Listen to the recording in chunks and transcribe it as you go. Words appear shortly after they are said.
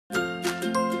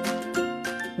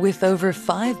With over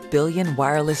 5 billion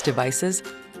wireless devices,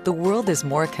 the world is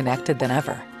more connected than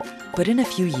ever. But in a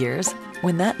few years,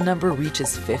 when that number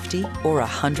reaches 50 or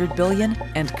 100 billion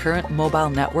and current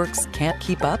mobile networks can't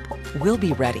keep up, we'll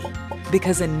be ready,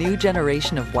 because a new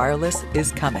generation of wireless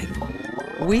is coming.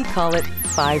 We call it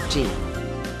 5G.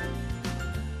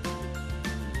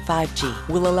 5G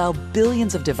will allow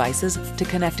billions of devices to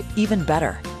connect even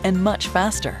better and much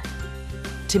faster,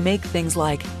 to make things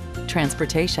like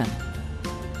transportation,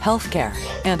 healthcare,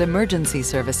 and emergency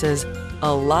services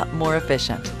a lot more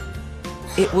efficient.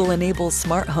 It will enable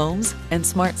smart homes and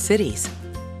smart cities,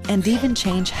 and even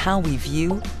change how we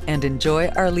view and enjoy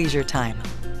our leisure time.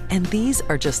 And these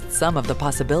are just some of the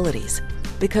possibilities,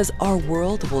 because our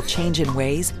world will change in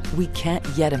ways we can't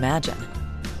yet imagine.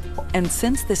 And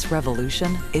since this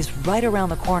revolution is right around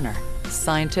the corner,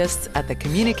 scientists at the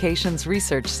Communications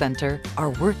Research Centre are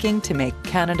working to make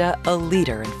Canada a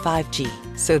leader in 5G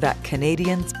so that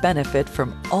Canadians benefit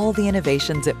from all the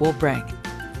innovations it will bring.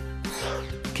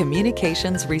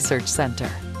 Communications Research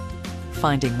Centre,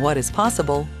 finding what is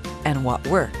possible and what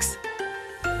works.